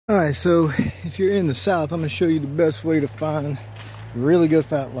Alright, so if you're in the south, I'm going to show you the best way to find a really good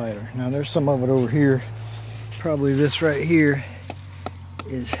fat lighter. Now there's some of it over here. Probably this right here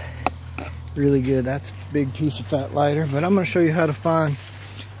is really good. That's a big piece of fat lighter, but I'm going to show you how to find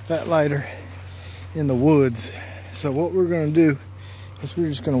fat lighter in the woods. So what we're going to do is we're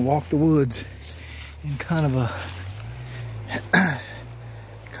just going to walk the woods in kind of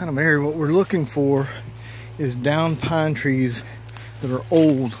area. What we're looking for is down pine trees that are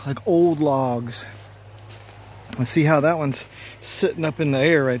old, like old logs. And see how that one's sitting up in the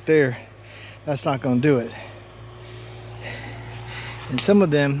air right there? That's not going to do it. And some of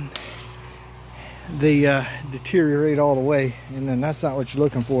them, they deteriorate all the way, and then that's not what you're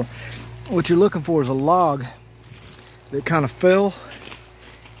looking for. What you're looking for is a log that kind of fell,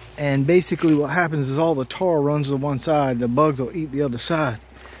 and basically what happens is all the tar runs to one side, the bugs will eat the other side.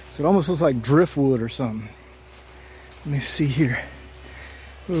 So it almost looks like driftwood or something. Let me see here.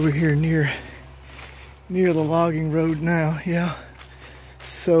 Over here near the logging road now, yeah.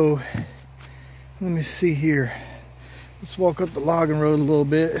 So let me see here. Let's walk up the logging road a little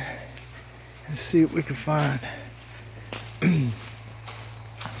bit and see what we can find.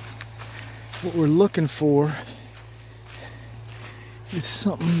 What we're looking for is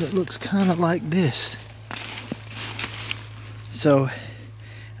something that looks kind of like this. So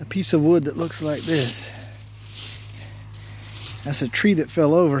a piece of wood that looks like this. That's a tree that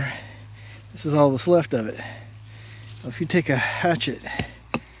fell over. This is all that's left of it. So if you take a hatchet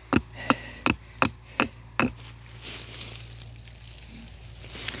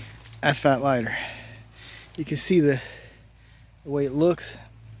that's fat lighter. You can see the way it looks.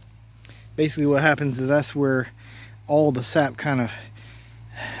 Basically what happens is that's where all the sap kind of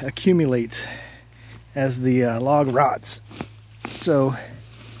accumulates as the log rots. So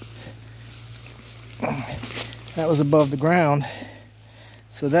that was above the ground.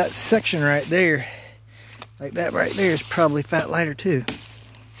 So that section right there, like that right there, is probably fat lighter too.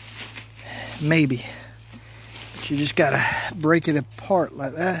 Maybe. But you just gotta break it apart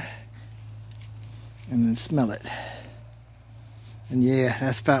like that and then smell it. And yeah,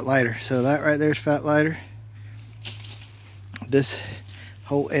 that's fat lighter. So that right there is fat lighter. This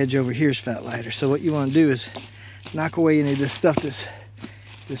whole edge over here is fat lighter. So what you want to do is knock away any of this stuff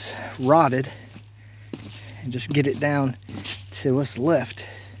that's rotted and just get it down to what's left.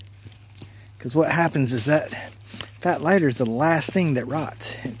 Because what happens is that fat lighter is the last thing that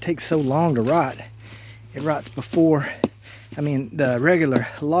rots. It takes so long to rot. It rots before, I mean, the regular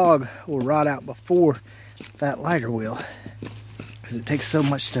log will rot out before fat lighter will. Because it takes so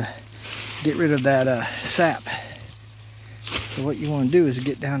much to get rid of that sap. So what you want to do is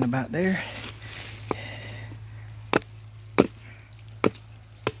get down about there.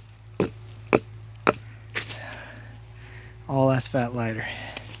 All that's fat lighter.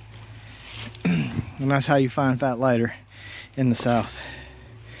 And that's how you find fat lighter in the south.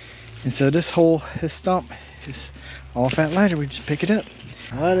 And so this stump is all fat lighter. We just pick it up.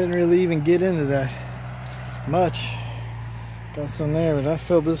 I didn't really even get into that much. Got some there, but I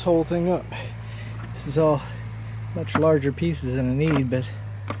filled this whole thing up. This is all much larger pieces than I need, but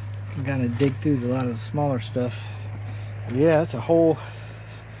I'm gonna dig through a lot of the smaller stuff. Yeah, that's a whole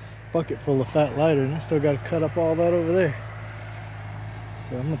bucket full of fat lighter, and I still got to cut up all that over there.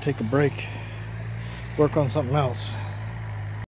 So I'm gonna take a break, work on something else.